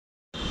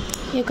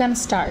You can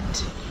start.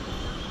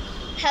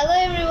 Hello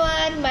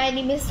everyone, my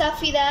name is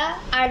Tafida.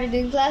 I'm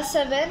in class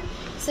 7.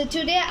 So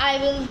today I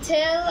will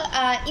tell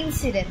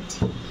incident.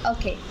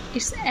 Okay.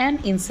 It's an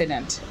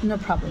incident. No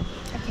problem.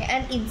 Okay,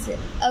 an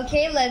incident.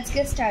 Okay, let's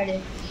get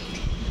started.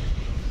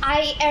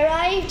 I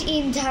arrived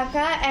in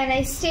Dhaka and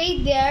I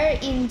stayed there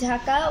in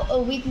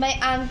Dhaka with my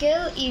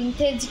uncle in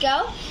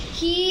Tejgaon.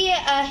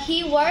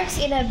 He works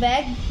in a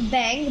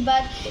bank,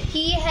 but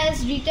he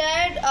has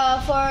retired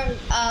for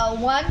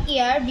 1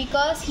 year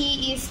because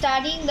he is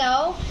studying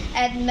now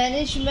at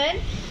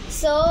management.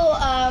 So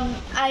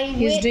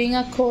He's doing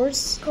a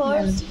course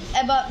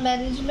about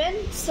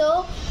management.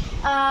 So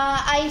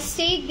I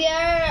stayed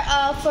there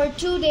for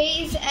 2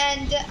 days,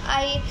 and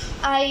I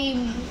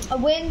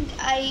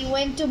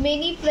went to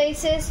many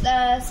places,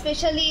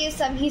 especially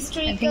some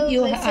historical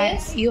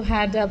places. You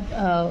had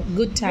a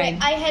good time.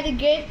 I had a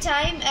great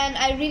time, and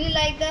I really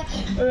like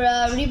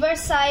the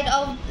riverside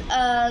of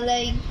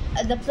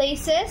the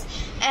places,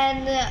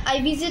 and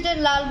I visited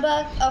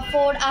Lalbagh,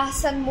 Fort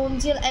Ahsan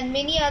Munzil, and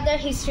many other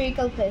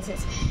historical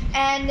places.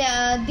 And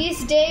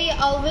this day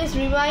always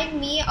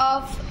remind me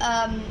of.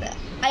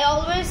 I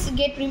always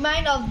get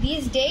remind of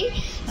this day.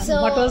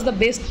 So what was the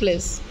best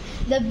place?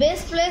 The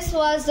best place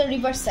was the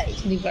riverside.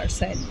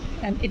 Riverside,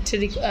 and it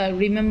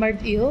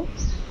remembered you.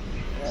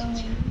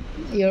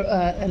 Your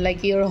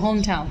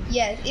hometown.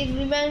 Yes, it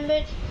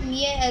remembered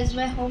me as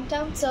my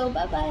hometown. So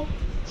bye bye.